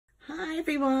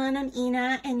everyone, I'm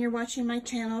Ina and you're watching my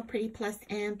channel Pretty Plus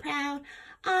and Proud.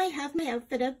 I have my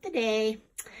outfit of the day.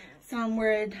 So I'm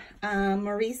wearing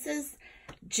Maurice's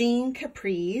jean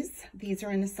capris. These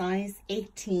are in a size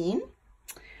 18.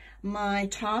 My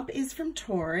top is from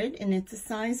Torrid and it's a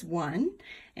size 1.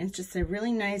 And it's just a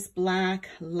really nice black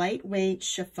lightweight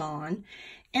chiffon.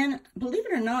 And believe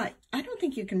it or not, I don't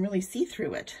think you can really see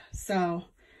through it. So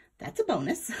that's a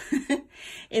bonus.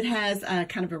 It has a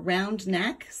kind of a round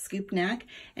neck, scoop neck,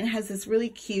 and it has this really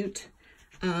cute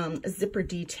zipper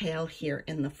detail here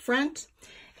in the front.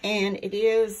 And it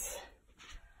is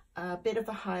a bit of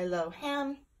a high-low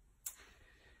hem.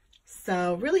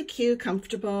 So really cute,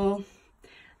 comfortable.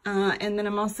 And then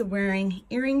I'm also wearing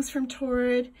earrings from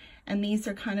Torrid, and these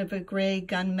are kind of a gray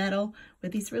gunmetal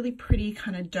with these really pretty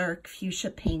kind of dark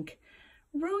fuchsia pink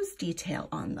rose detail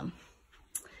on them.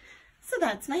 So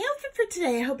that's my outfit for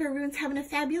today. I hope everyone's having a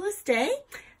fabulous day.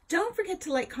 Don't forget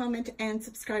to like, comment, and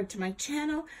subscribe to my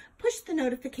channel. Push the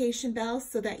notification bell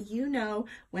so that you know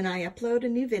when I upload a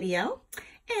new video.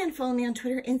 And follow me on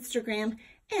Twitter, Instagram,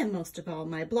 and most of all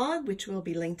my blog, which will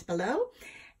be linked below.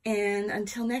 And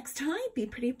until next time, be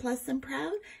pretty plus and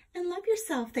proud and love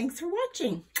yourself. Thanks for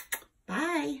watching.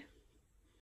 Bye.